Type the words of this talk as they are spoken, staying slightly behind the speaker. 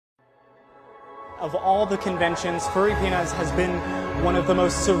Of all the conventions, FurryPinas has been one of the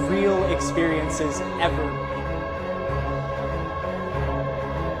most surreal experiences ever.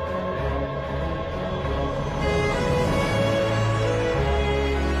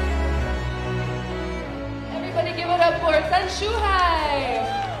 Everybody give it up for Sanshuhai!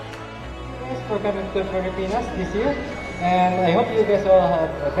 Thanks for coming to FurryPinas this year, and I hope you guys all have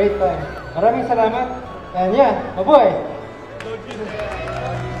a great time. Maraming salamat, and yeah, mabuhay!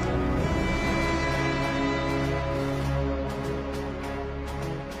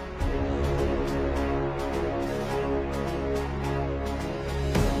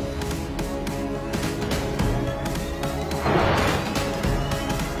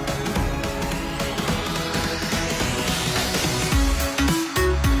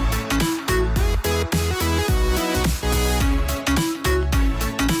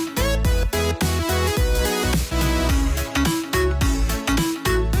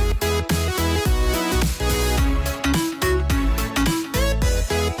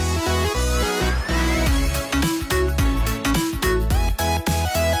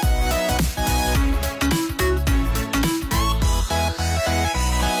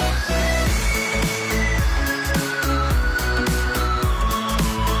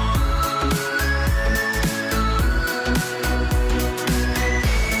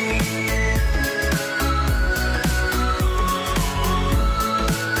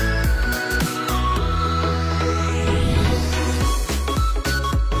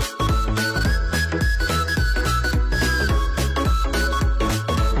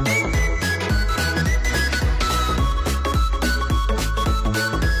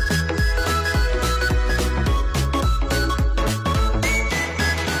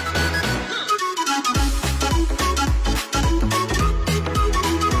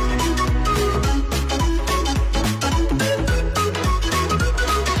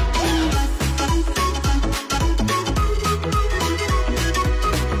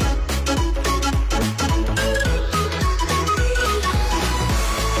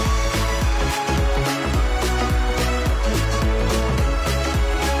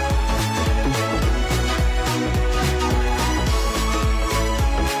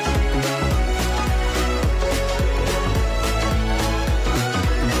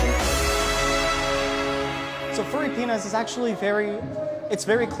 So FurryPinas is actually it's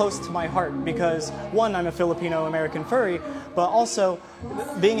very close to my heart because, one, I'm a Filipino-American furry, but also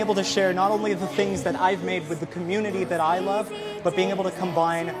being able to share not only the things that I've made with the community that I love, but being able to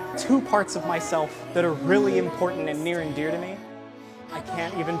combine two parts of myself that are really important and near and dear to me. I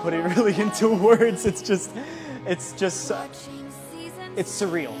can't even put it really into words. It's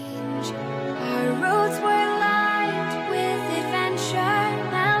surreal.